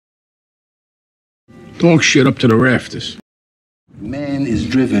Dog shit up to the rafters. Man is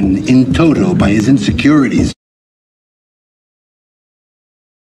driven in toto by his insecurities.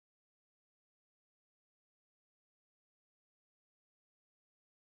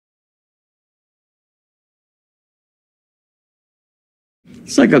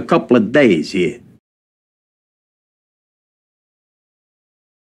 It's like a couple of days here.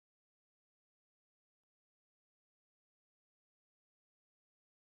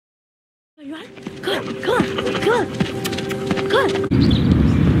 You right? Come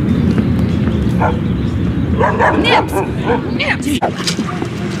on. Nips!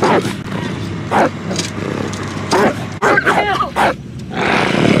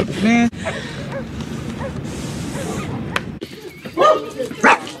 Man.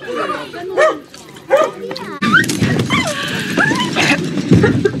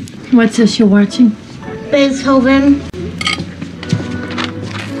 What's this you're watching? Beethoven.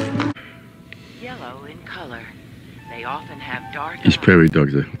 Yellow in color. They often have dark These prairie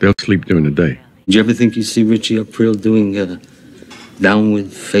dogs, they'll sleep during the day. Did you ever think you see Richie April doing a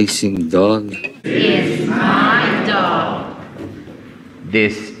downward-facing dog? It's my dog.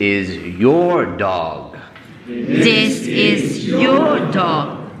 This is your dog. This is your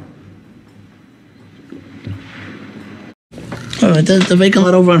dog. Oh, does the vacant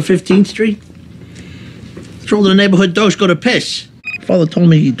lot over on 15th Street? That's where all the neighborhood dogs go to piss. Father told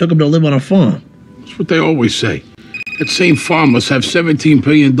me he took him to live on a farm. That's what they always say. That same farm must have 17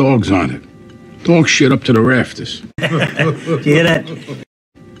 billion dogs on it. Dog shit up to the rafters. You hear that?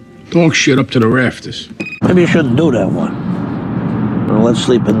 Dog shit up to the rafters. Maybe you shouldn't do that one. Or let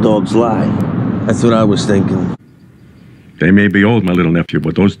sleeping dogs lie. That's what I was thinking. They may be old, my little nephew,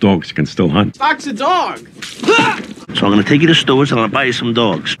 but those dogs can still hunt. Fox a dog! So I'm gonna take you to Stewart's and I'm gonna buy you some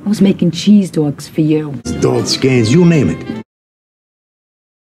dogs. I was making cheese dogs for you. Dog scans, you name it.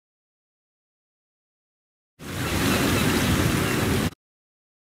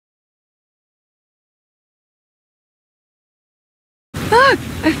 Look,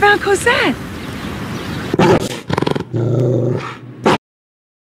 I found Cosette.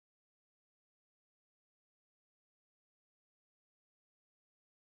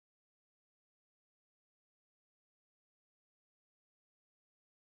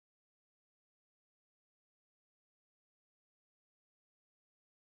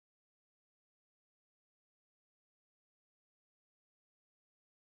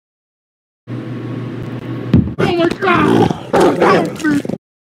 Oh my God! Help me!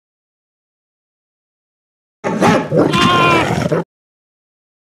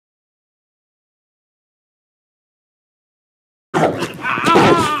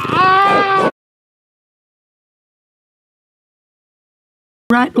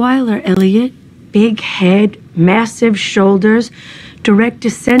 Rottweiler, Elliot. Big head, massive shoulders, direct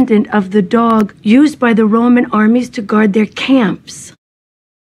descendant of the dog used by the Roman armies to guard their camps.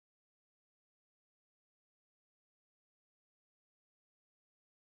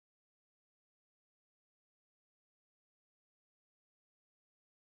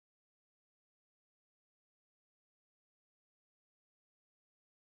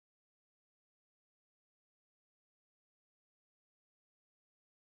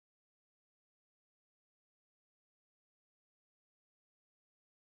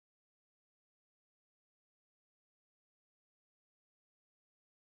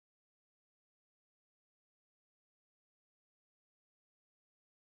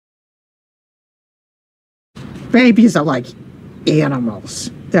 Babies are like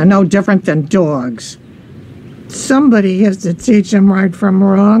animals. They're no different than dogs. Somebody has to teach them right from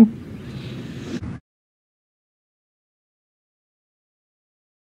wrong.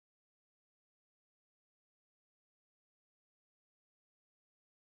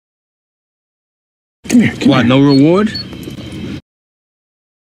 Come here. What, no reward?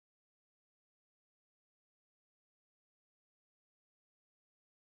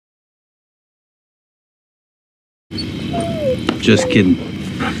 Just kidding.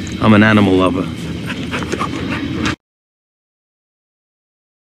 I'm an animal lover.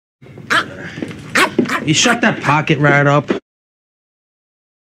 You shut that pocket right up.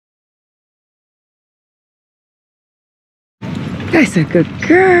 That's a good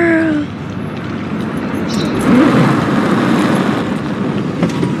girl.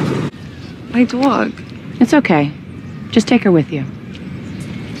 My dog. It's okay. Just take her with you.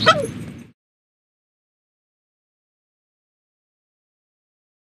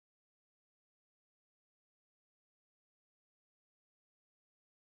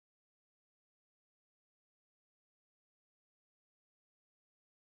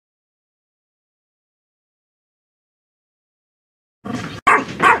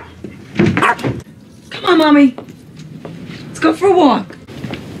 on, Mommy. Let's go for a walk.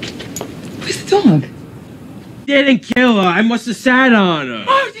 Where's the dog? Didn't kill her. I must have sat on her.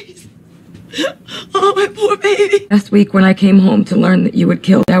 Oh, my poor baby. Last week when I came home to learn that you had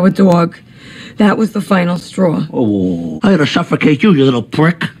killed our dog, that was the final straw. Oh, I had to suffocate you, you little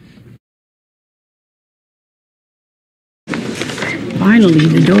prick. Finally,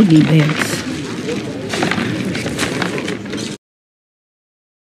 the doggy dance.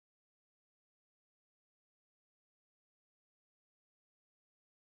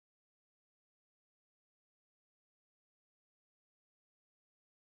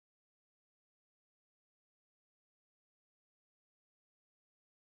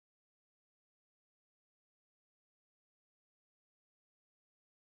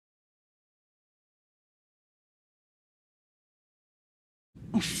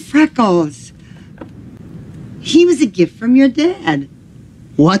 Oh, Freckles. He was a gift from your dad.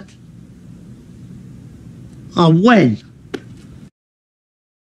 What? When?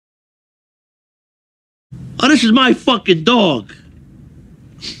 Oh, this is my fucking dog.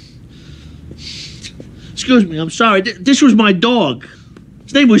 Excuse me, I'm sorry. This was my dog.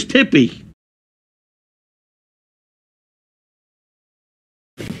 His name was Tippy.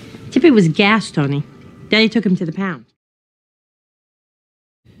 Tippy was gassed, Tony. Daddy took him to the pound.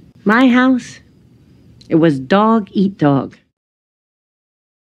 My house, it was dog eat dog.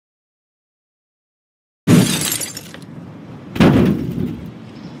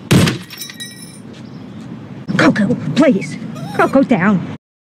 Coco, please. Coco, down.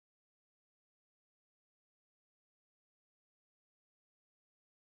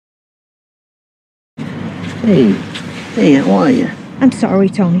 Hey, how are you? I'm sorry,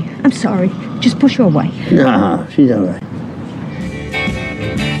 Tony. I'm sorry. Just push her away. Nah, she's all right.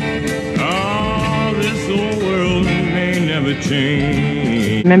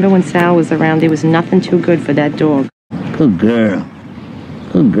 Remember when Sal was around, there was nothing too good for that dog. Good girl.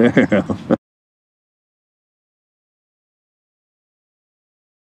 Good girl.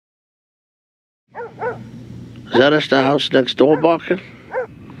 Is that us, the house next door barking?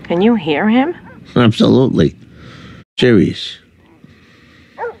 Can you hear him? Absolutely. Serious.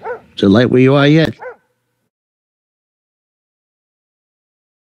 Is it light where you are yet?